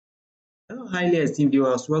highly esteemed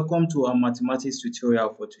viewers, welcome to our mathematics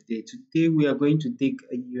tutorial for today. Today we are going to take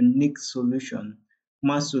a unique solution,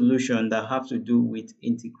 math solution that have to do with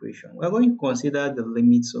integration. We are going to consider the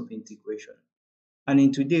limits of integration. And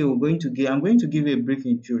in today I'm going to give a brief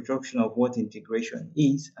introduction of what integration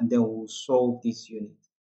is, and then we'll solve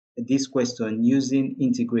this question using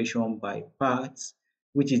integration by parts,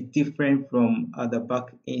 which is different from the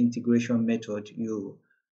back integration method you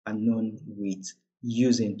are known with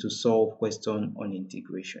using to solve question on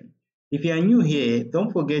integration. If you are new here,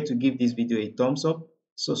 don't forget to give this video a thumbs up,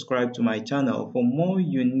 subscribe to my channel for more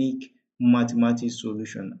unique mathematics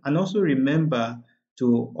solution, and also remember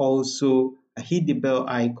to also hit the bell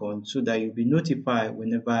icon so that you'll be notified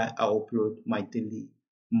whenever I upload my daily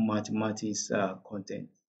mathematics content.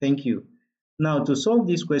 Thank you. Now, to solve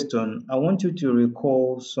this question, I want you to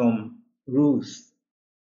recall some rules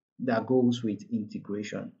that goes with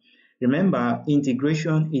integration. Remember,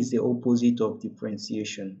 integration is the opposite of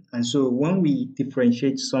differentiation. And so when we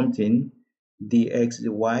differentiate something, the x,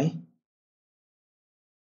 the y,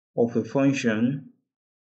 of a function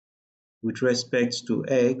with respect to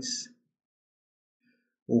x,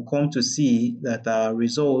 we'll come to see that our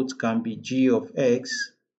result can be g of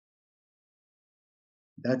x.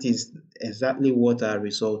 That is exactly what our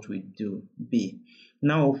result will be.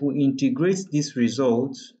 Now, if we integrate this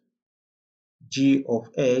result, g of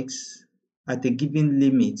x, at a given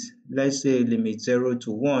limit, let's say limit 0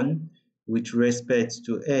 to 1, with respect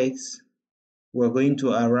to x, we're going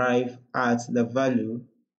to arrive at the value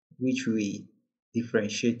which we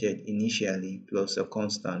differentiated initially plus a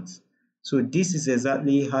constant. So this is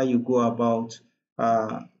exactly how you go about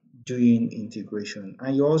doing integration.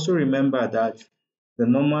 And you also remember that the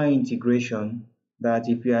normal integration, that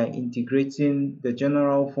if you are integrating the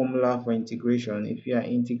general formula for integration, if you are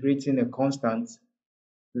integrating a constant,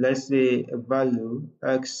 let's say a value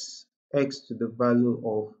x to the value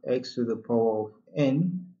of x to the power of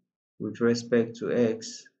n with respect to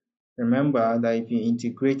x, remember that if you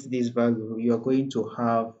integrate this value, you are going to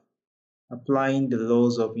have, applying the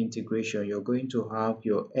laws of integration, you're going to have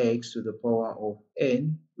your x to the power of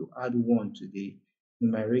n, you add 1 to the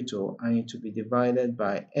numerator, and it will be divided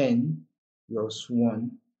by n plus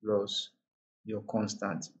 1 plus your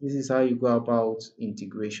constant. This is how you go about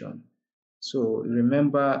integration. So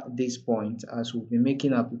remember this point, as we'll be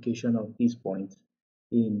making application of this point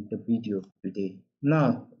in the video today.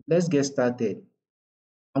 Now, let's get started.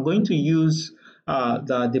 I'm going to use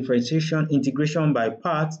the differentiation integration by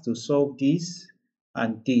parts to solve this,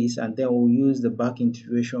 and then we'll use the back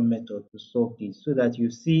integration method to solve this, so that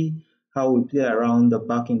you see how we play around the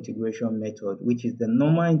back integration method, which is the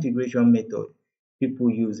normal integration method people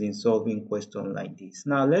use in solving questions like this.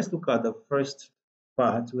 Now, let's look at the first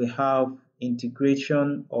part. We have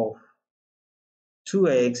integration of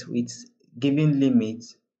 2x with given limit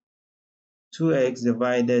 2x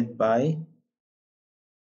divided by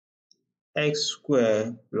x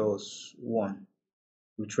squared plus 1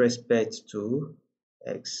 with respect to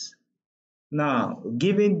x. Now,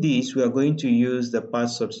 given this, we are going to use the part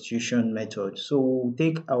substitution method. So we'll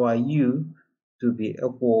take our u to be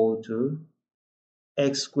equal to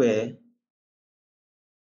x squared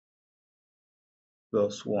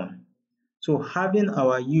plus 1. So having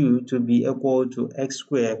our u to be equal to x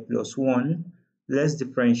squared plus 1, let's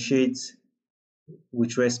differentiate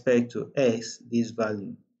with respect to x this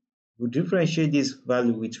value. We differentiate this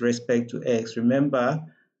value with respect to x. Remember,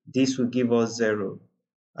 this will give us 0.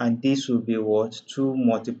 And this will be what? 2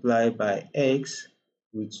 multiplied by x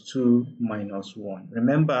with 2 minus 1.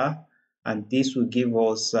 Remember, and this will give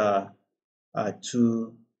us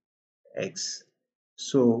 2x.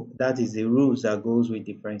 So that is the rules that goes with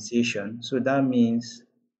differentiation. So that means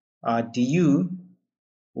our du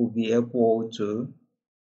will be equal to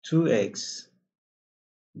 2x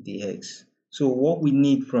dx. So what we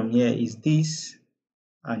need from here is this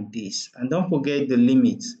and this. And don't forget the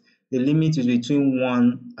limit. The limit is between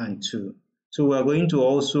 1 and 2. So we are going to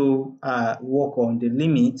also work on the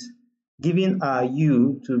limit, giving our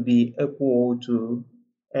u to be equal to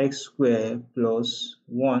x squared plus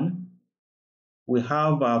 1. We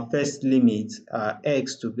have our first limit,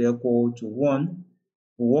 x to be equal to 1.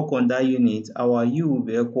 We work on that unit. Our u will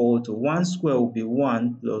be equal to 1 squared will be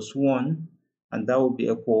 1 plus 1, and that will be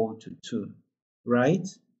equal to 2, right?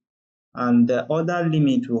 And the other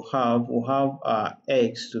limit we'll have our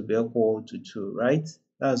x to be equal to 2, right?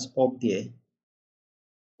 That's up there.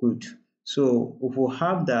 Good. So if we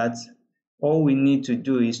have that, all we need to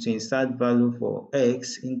do is to insert value for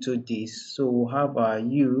x into this. So we'll have our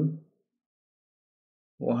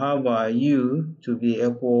u to be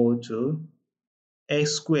equal to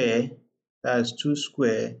x squared, that's 2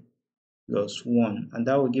 squared, plus 1, and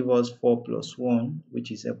that will give us 4 plus 1,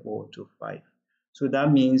 which is equal to 5. So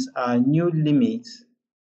that means our new limit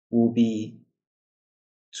will be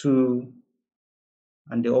 2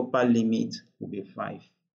 and the upper limit will be 5.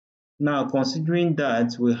 Now, considering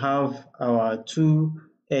that we have our 2x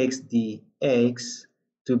dx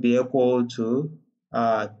to be equal to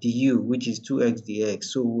du, which is 2x dx.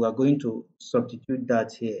 So we are going to substitute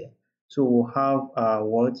that here. So we'll have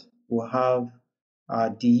what? We'll have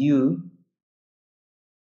du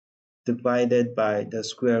divided by the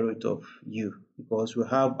square root of u, because we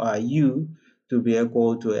have our u to be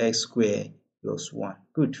equal to x squared plus 1.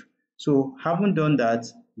 Good. So having done that,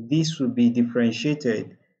 this will be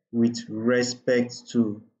differentiated with respect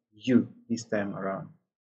to u this time around.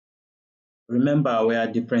 Remember, we are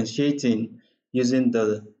differentiating using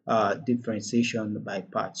the differentiation by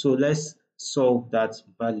parts. So let's solve that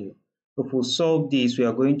value. If we solve this, we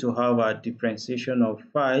are going to have a differentiation of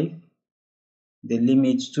 5, the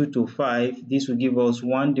limit 2 to 5. This will give us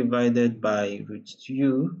 1 divided by root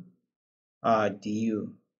u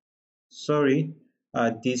du. Sorry,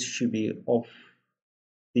 this should be off.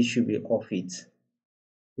 This should be off it,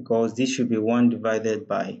 because this should be 1 divided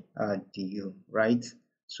by du, right?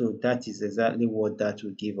 So that is exactly what that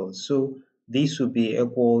will give us. So this will be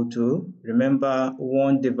equal to, remember,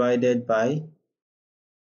 1 divided by,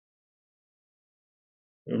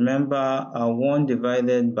 1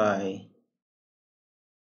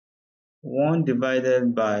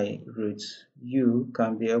 divided by root u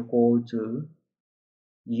can be equal to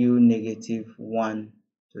u negative 1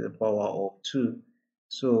 to the power of 2.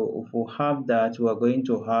 So if we have that, we are going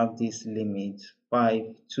to have this limit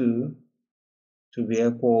 5, 2 to be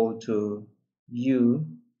equal to u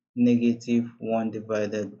negative 1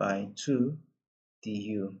 divided by 2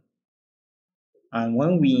 du. And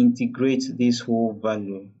when we integrate this whole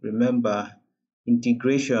value, remember,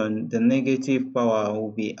 integration, the negative power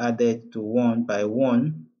will be added to 1 by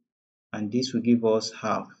 1, and this will give us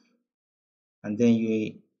half. And then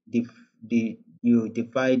you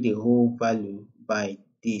divide the whole value by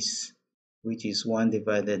this, which is 1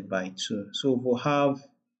 divided by 2. So if we have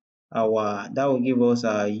that will give us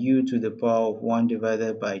our u to the power of 1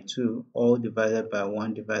 divided by 2, all divided by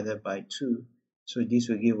 1 divided by 2. So this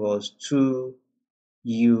will give us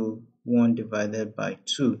 2u 1 divided by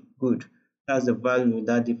 2. Good. That's the value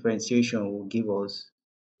that differentiation will give us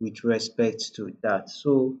with respect to that.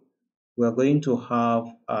 So we are going to have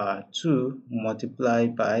 2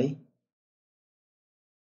 multiplied by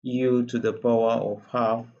u to the power of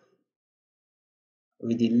half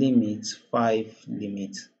with the limit 5,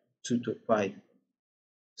 limit 2 to 5.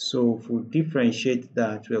 So if we differentiate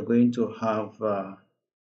that, we are going to have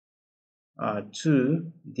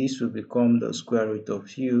 2. This will become the square root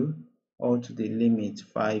of u, all to the limit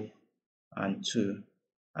 5 and 2.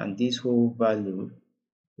 And this whole value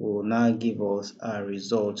will now give us a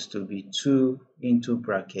result to be 2 into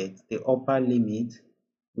bracket, the upper limit,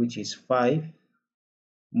 which is 5,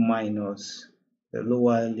 minus the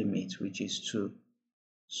lower limit, which is 2.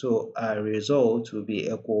 So our result will be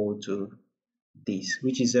equal to this,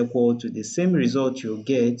 which is equal to the same result you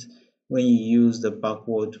get when you use the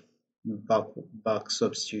back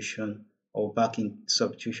substitution or back in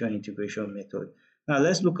substitution integration method. Now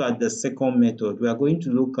let's look at the second method. We are going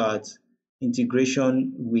to look at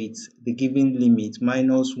integration with the given limit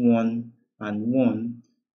minus 1 and 1,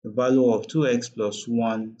 the value of 2x plus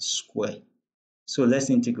 1 square. So let's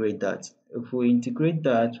integrate that. If we integrate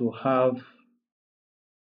that, we'll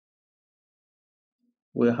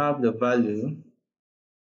have the value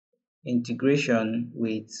integration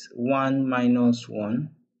with 1 minus 1,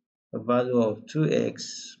 the value of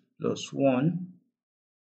 2x plus 1,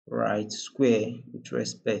 right, square with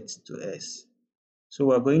respect to s. So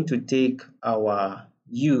we're going to take our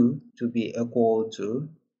u to be equal to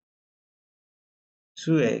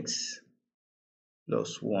 2x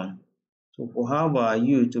plus 1. So if we have our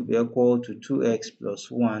u to be equal to 2x plus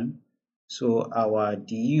 1, so our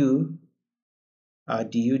du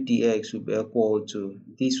dx will be equal to,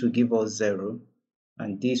 this will give us 0,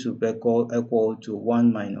 and this will be equal to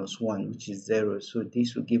 1 minus 1, which is 0. So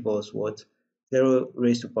this will give us what? 0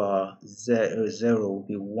 raised to power 0 will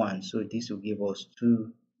be 1. So this will give us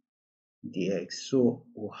 2 dx. So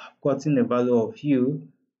we've gotten the value of u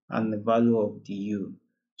and the value of du.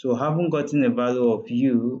 So having gotten the value of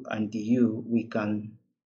u and du, we can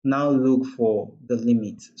now look for the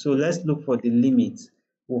limit. So let's look for the limit.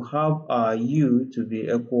 We'll have our u to be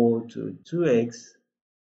equal to 2x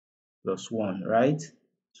plus 1, right?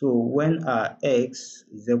 So when our x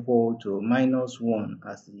is equal to minus 1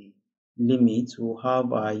 as the limit, we'll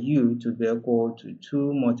have our u to be equal to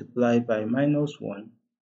 2 multiplied by minus 1,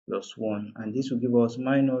 plus 1, and this will give us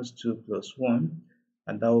minus 2 plus 1,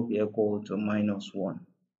 and that will be equal to minus 1.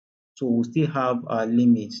 So we'll still have our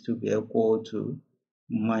limit to be equal to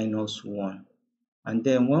minus 1. And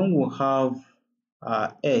then when we have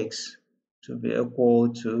our x to be equal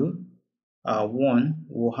to 1,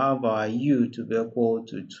 we'll have our u to be equal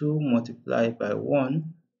to 2 multiplied by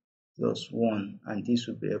 1 plus 1, and this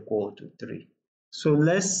will be equal to 3. So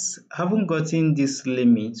having gotten this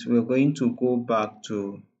limit, we're going to go back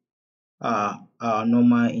to our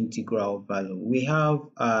normal integral value. We have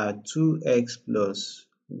 2x plus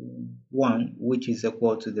 1, which is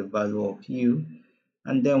equal to the value of u,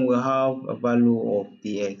 and then we have a value of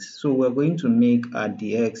dx. So we're going to make our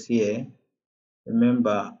dx here.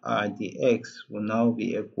 Remember, our dx will now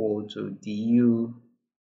be equal to du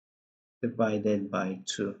divided by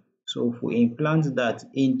 2. So if we implant that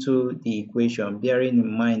into the equation, bearing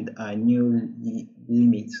in mind our new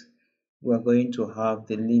limit, we're going to have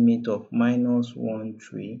the limit of minus 1,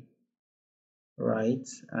 3, right?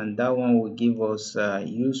 And that one will give us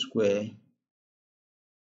u square.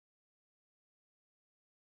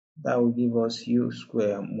 That will give us u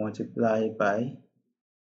square multiplied by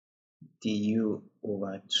du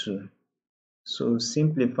over 2. So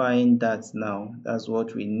simplifying that now, that's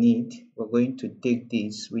what we need. We're going to take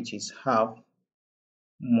this, which is half,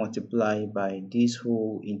 multiply by this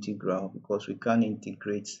whole integral, because we can't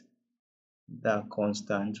integrate that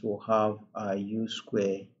constant. We'll have our u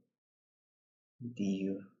square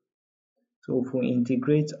du. So if we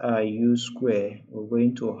integrate our u square, we're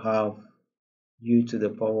going to have u to the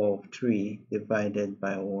power of 3 divided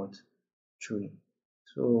by what? 3.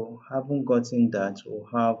 So having gotten that, we'll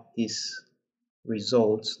have this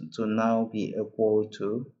result to now be equal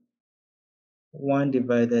to 1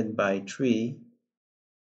 divided by 3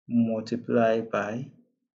 multiplied by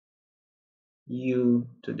u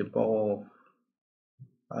to the power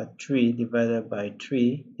of 3 divided by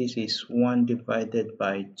 3. This is 1 divided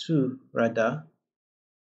by 2 rather,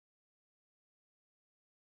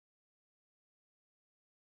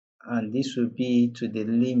 and this will be to the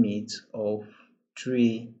limit of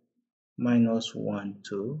 3 minus 1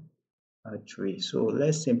 to 3. So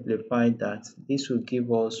let's simplify that. This will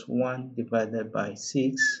give us 1 divided by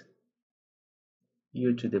 6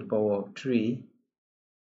 u to the power of 3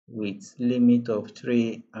 with limit of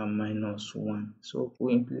 3 and minus 1. So if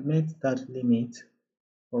we implement that limit,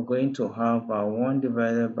 we're going to have 1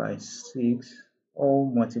 divided by 6 all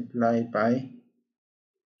multiplied by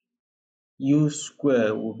u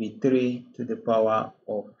square will be 3 to the power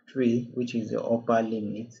of 3, which is the upper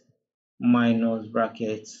limit, minus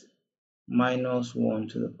brackets minus 1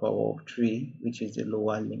 to the power of 3, which is the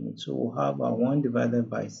lower limit. So we'll have 1 divided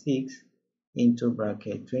by 6 into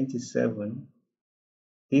bracket 27.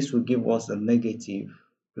 This will give us a negative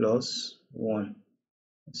plus 1.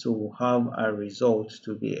 So we'll have our result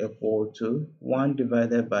to be equal to 1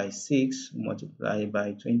 divided by 6 multiplied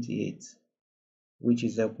by 28, which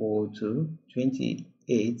is equal to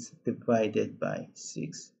 28 divided by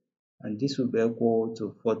 6. And this will be equal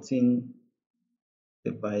to 14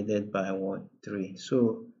 divided by 3.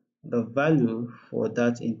 So the value for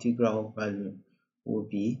that integral value will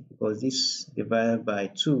be, because this divided by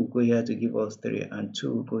 2 will go here to give us 3, and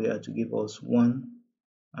 2 will go here to give us 1,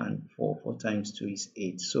 and 4 times 2 is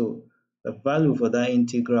 8. So the value for that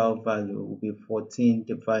integral value will be 14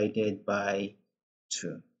 divided by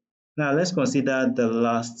 2. Now let's consider the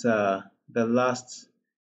last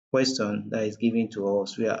question that is given to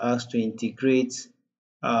us. We are asked to integrate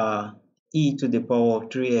e to the power of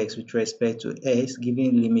 3x with respect to x,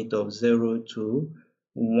 giving limit of 0 to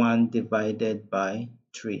 1 divided by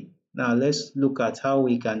 3. Now let's look at how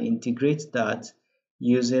we can integrate that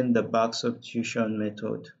using the back substitution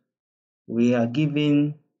method. We are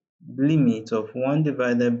given limit of 1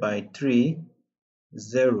 divided by 3,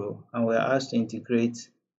 0, and we are asked to integrate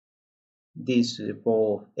this to the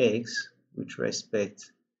power of x with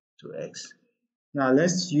respect to x. Now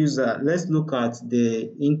let's look at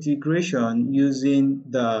the integration using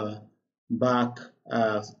the back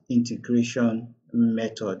integration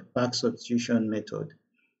method, back substitution method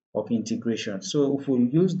of integration. So if we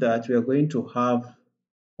use that, we're going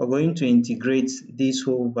to integrate this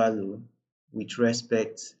whole value with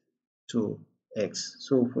respect to x.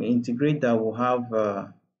 So if we integrate that, we'll have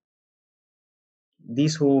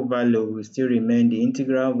this whole value will still remain, the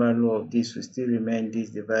integral value of this will still remain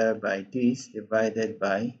this divided by this divided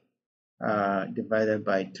by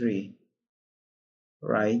 3,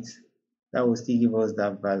 right? That will still give us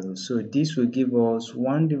that value. So this will give us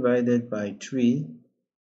 1 divided by 3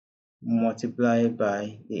 multiplied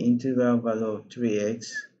by the integral value of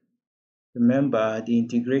 3x Remember the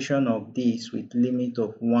integration of this with limit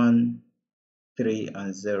of 1, 3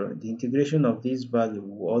 and 0. The integration of this value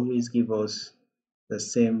will always give us the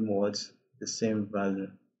same what? The same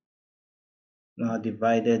value. Now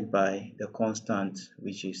divided by the constant,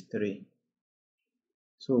 which is 3.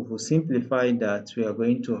 So if we simplify that, we are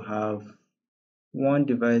going to have 1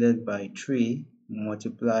 divided by 3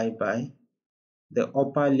 multiplied by the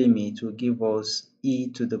upper limit will give us e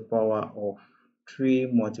to the power of 3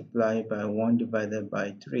 multiplied by 1 divided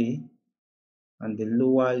by 3, and the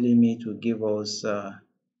lower limit will give us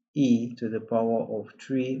e to the power of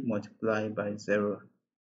 3 multiplied by 0,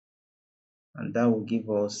 and that will give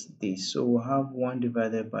us this. So we'll have 1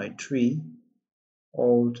 divided by 3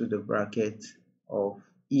 all to the bracket of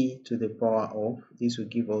e to the power of, this will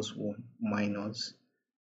give us 1 minus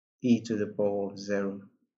e to the power of 0.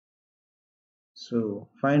 So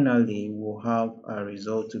finally, we'll have our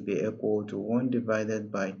result to be equal to 1 divided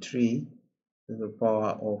by 3 to the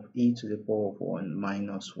power of e to the power of 1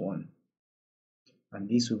 minus 1. And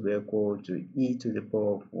this will be equal to e to the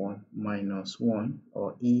power of 1 minus 1,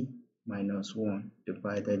 or e minus 1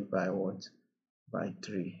 divided by what? By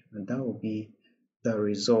 3. And that will be the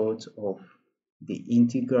result of the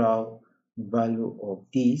integral value of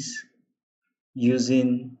this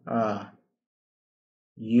using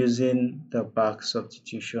the back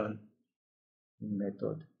substitution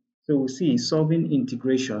method. So we see solving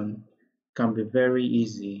integration can be very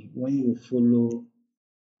easy when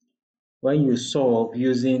you solve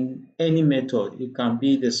using any method. It can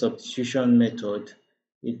be the substitution method,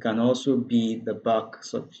 it can also be the back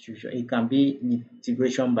substitution, it can be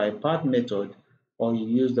integration by part method, or you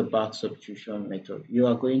use the back substitution method. You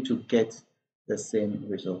are going to get the same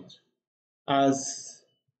result. As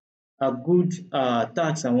a good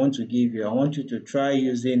task I want to give you, I want you to try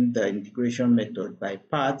using the integration method by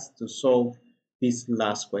parts to solve this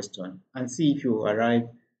last question and see if you arrive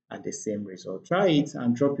at the same result. Try it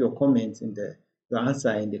and drop your comments your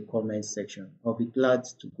answer in the comment section. I'll be glad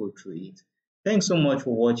to go through it. Thanks so much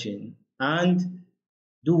for watching, and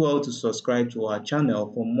do well to subscribe to our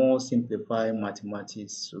channel for more simplified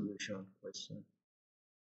mathematics solution questions.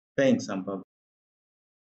 Thanks and bye.